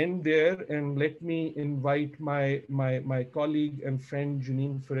me end there and let me invite my colleague and friend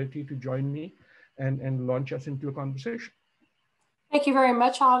Janine Ferretti to join me and launch us into a conversation. Thank you very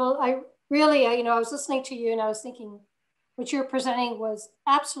much, Adil. I was listening to you and I was thinking what you're presenting was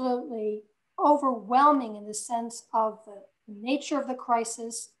absolutely overwhelming in the sense of the nature of the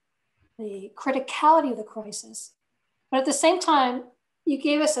crisis, the criticality of the crisis. But at the same time, you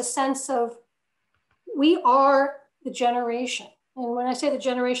gave us a sense of we are the generation. And when I say the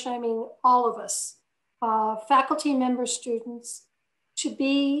generation, I mean all of us, faculty members, students, to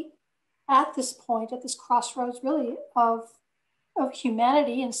be at this point, at this crossroads really of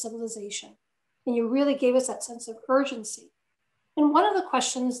humanity and civilization. And you really gave us that sense of urgency. And one of the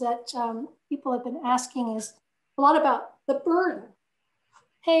questions that people have been asking is a lot about the burden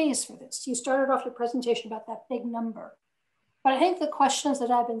pays for this. You started off your presentation about that big number. But I think the questions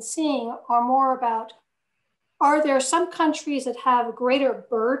that I've been seeing are more about, are there some countries that have a greater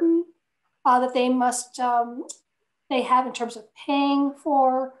burden that they have in terms of paying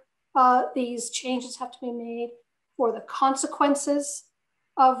for these changes have to be made, for the consequences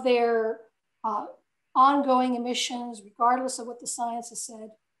of their ongoing emissions, regardless of what the science has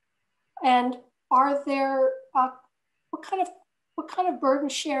said? And are there, what kind of burden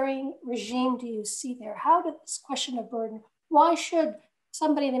sharing regime do you see there? How did this question of burden, why should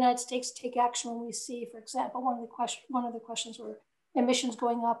somebody in the United States take action when we see, for example, one of the questions were emissions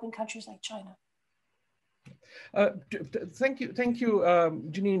going up in countries like China? Thank you,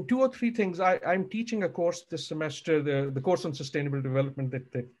 Janine. 2 or 3 things. I'm teaching a course this semester, the course on sustainable development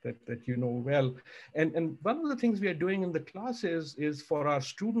that you know well. And one of the things we are doing in the class is for our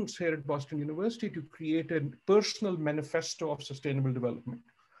students here at Boston University to create a personal manifesto of sustainable development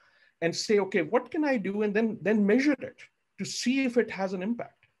and say, okay, what can I do? And then measure it to see if it has an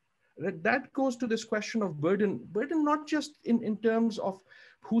impact. That goes to this question of burden not just in terms of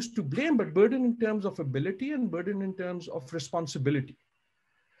who's to blame, but burden in terms of ability and burden in terms of responsibility.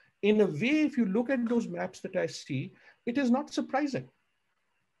 In a way, if you look at those maps that I see, it is not surprising.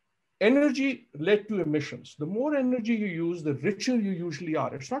 Energy led to emissions. The more energy you use, the richer you usually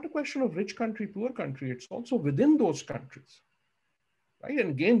are. It's not a question of rich country, poor country. It's also within those countries, right?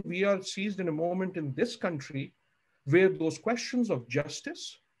 And again, we are seized in a moment in this country where those questions of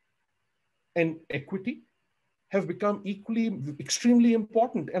justice and equity have become extremely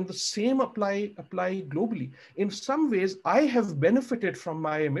important, and the same apply globally. In some ways, I have benefited from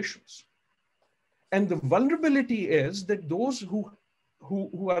my emissions. And the vulnerability is that those who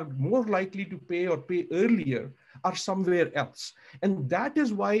who are more likely to pay or pay earlier are somewhere else. And that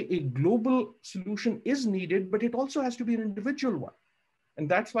is why a global solution is needed, but it also has to be an individual one. And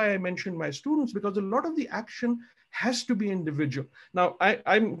that's why I mentioned my students, because a lot of the action has to be individual. Now,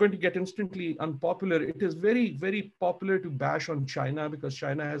 I'm going to get instantly unpopular. It is very, very popular to bash on China because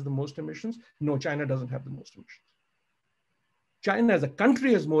China has the most emissions. No, China doesn't have the most emissions. China as a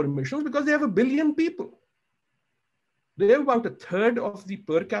country has more emissions because they have 1 billion people. They have about 1/3 of the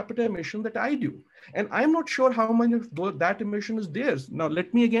per capita emission that I do. And I'm not sure how much of that emission is theirs. Now,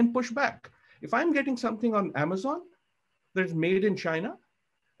 let me again push back. If I'm getting something on Amazon that's made in China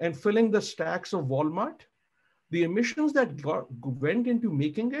and filling the stacks of Walmart, the emissions that went into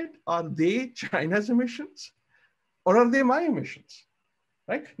making it, are they China's emissions or are they my emissions?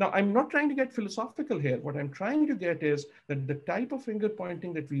 Right? Now, I'm not trying to get philosophical here. What I'm trying to get is that the type of finger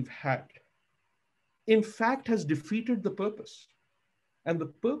pointing that we've had, in fact, has defeated the purpose. And the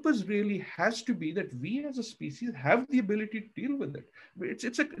purpose really has to be that we as a species have the ability to deal with it.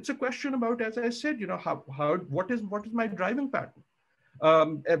 It's a question about, as I said, you know, what is my driving pattern?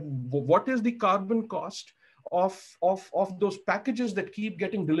 What is the carbon cost of those packages that keep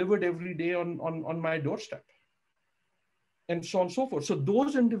getting delivered every day on my doorstep? And so on and so forth. So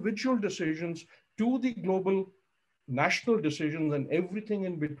those individual decisions to the global national decisions and everything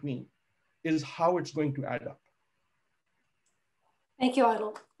in between is how it's going to add up. Thank you,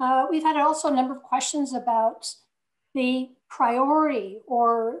 Adil. We've had also a number of questions about the priority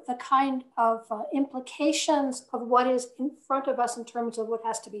or the kind of implications of what is in front of us in terms of what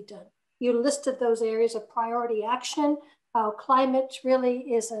has to be done. You listed those areas of priority action, how climate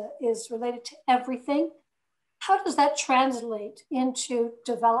really is related to everything. How does that translate into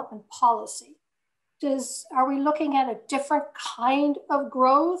development policy? Are we looking at a different kind of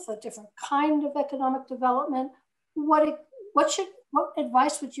growth, a different kind of economic development? What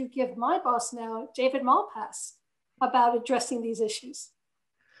advice would you give my boss now, David Malpass, about addressing these issues?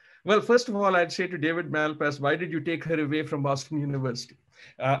 Well, first of all, I'd say to David Malpass, why did you take her away from Boston University?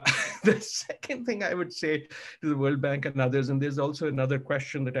 The second thing I would say to the World Bank and others, and there's also another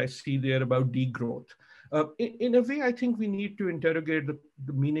question that I see there about degrowth. In a way, I think we need to interrogate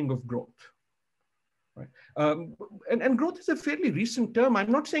the meaning of growth. Right? And growth is a fairly recent term.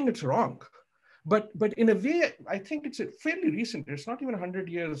 I'm not saying it's wrong. But in a way, I think it's fairly recent. It's not even 100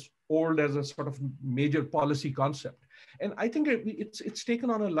 years old as a sort of major policy concept. And I think it's taken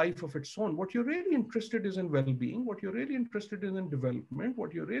on a life of its own. What you're really interested in is well-being. What you're really interested in development.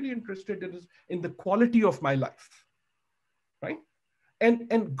 What you're really interested in is in the quality of my life, right?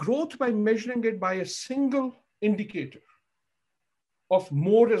 And growth, by measuring it by a single indicator of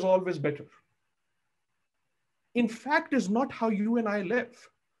more is always better, in fact, is not how you and I live.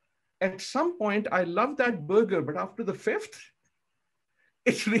 At some point, I love that burger, but after the 5th,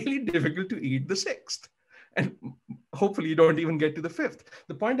 it's really difficult to eat the 6th. And hopefully you don't even get to the 5th.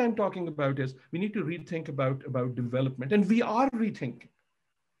 The point I'm talking about is we need to rethink about development. And we are rethinking,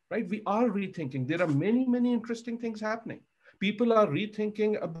 right? We are rethinking. There are many, many interesting things happening. People are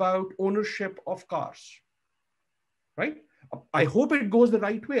rethinking about ownership of cars, right? I hope it goes the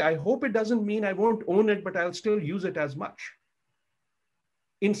right way. I hope it doesn't mean I won't own it, but I'll still use it as much.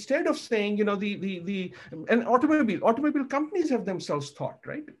 Instead of saying, you know, and automobile companies have themselves thought,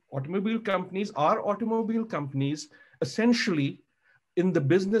 right? Automobile companies essentially in the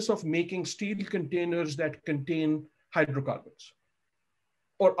business of making steel containers that contain hydrocarbons?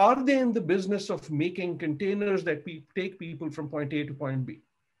 Or are they in the business of making containers that take people from point A to point B?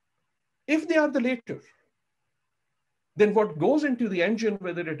 If they are the latter, then what goes into the engine,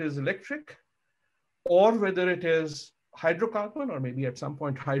 whether it is electric or whether it is hydrocarbon or maybe at some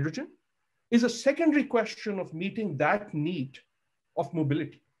point hydrogen, is a secondary question of meeting that need of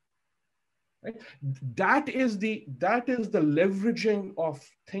mobility. Right? That is the leveraging of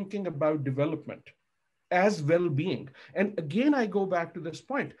thinking about development as well-being. And again, I go back to this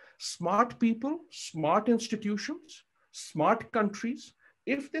point: smart people, smart institutions, smart countries,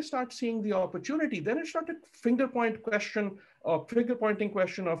 if they start seeing the opportunity, then it's not a finger pointing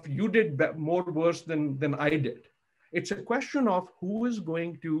question of you did more worse than I did. It's a question of who is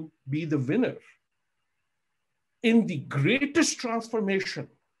going to be the winner in the greatest transformation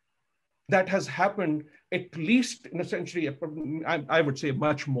that has happened, at least in a century, I would say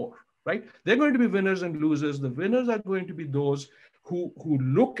much more, right? They're going to be winners and losers. The winners are going to be those who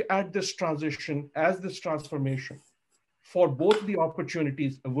look at this transition as this transformation for both the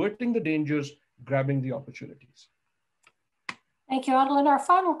opportunities, averting the dangers, grabbing the opportunities. Thank you, Adil. And our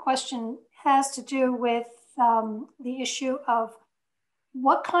final question has to do with the issue of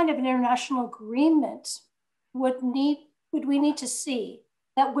what kind of an international agreement would need would we need to see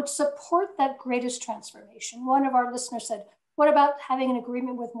that would support that greatest transformation? One of our listeners said, what about having an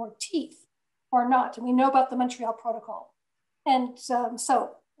agreement with more teeth or not? And we know about the Montreal Protocol. And so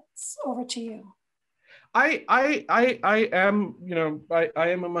it's over to you. I am, I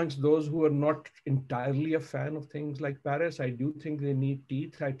am amongst those who are not entirely a fan of things like Paris. I do think they need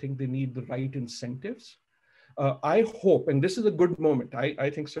teeth. I think they need the right incentives. I hope, and this is a good moment, I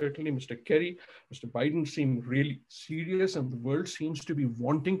think certainly Mr. Kerry, Mr. Biden seem really serious and the world seems to be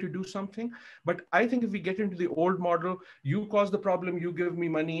wanting to do something. But I think if we get into the old model, you cause the problem, you give me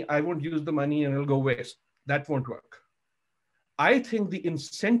money, I won't use the money and it'll go waste. That won't work. I think the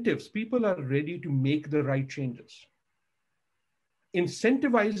incentives, people are ready to make the right changes.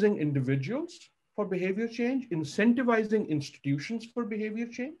 Incentivizing individuals for behavior change, incentivizing institutions for behavior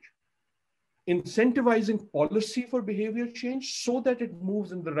change, incentivizing policy for behavior change so that it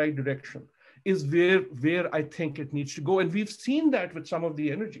moves in the right direction is where I think it needs to go. And we've seen that with some of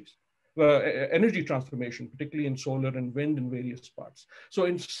the energies, energy transformation, particularly in solar and wind in various parts. So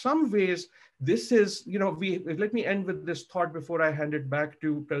in some ways, this is, let me end with this thought before I hand it back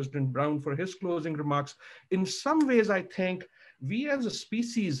to President Brown for his closing remarks. In some ways, I think we as a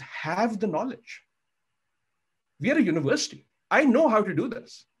species have the knowledge. We are a university. I know how to do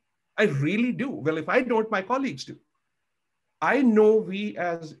this. I really do. Well, if I don't, my colleagues do. I know we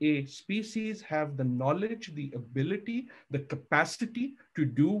as a species have the knowledge, the ability, the capacity to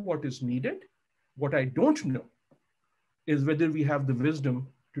do what is needed. What I don't know is whether we have the wisdom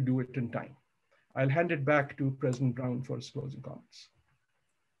to do it in time. I'll hand it back to President Brown for his closing comments.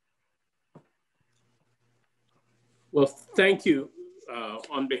 Well, thank you.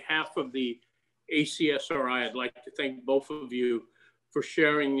 On behalf of the ACSRI, I'd like to thank both of you for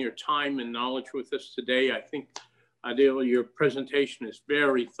sharing your time and knowledge with us today. I think, Adil, your presentation is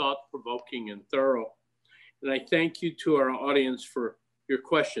very thought-provoking and thorough. And I thank you to our audience for your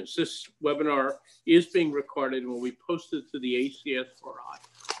questions. This webinar is being recorded and will be posted to the ACSRI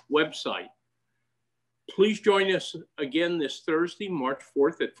website. Please join us again this Thursday, March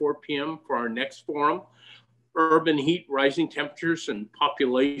 4th at 4 p.m. for our next forum, Urban Heat, Rising Temperatures and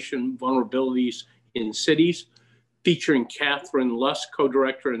Population Vulnerabilities in Cities, featuring Catherine Lusk,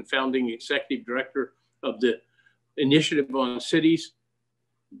 co-director and founding executive director of the Initiative on Cities,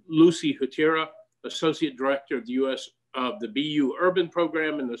 Lucy Hutira, associate director of the BU Urban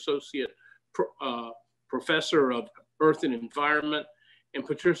Program and associate professor of Earth and Environment, and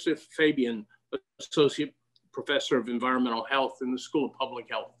Patricia Fabian, associate professor of environmental health in the School of Public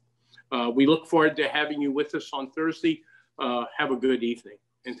Health. We look forward to having you with us on Thursday. Have a good evening,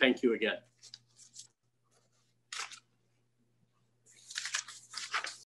 and thank you again.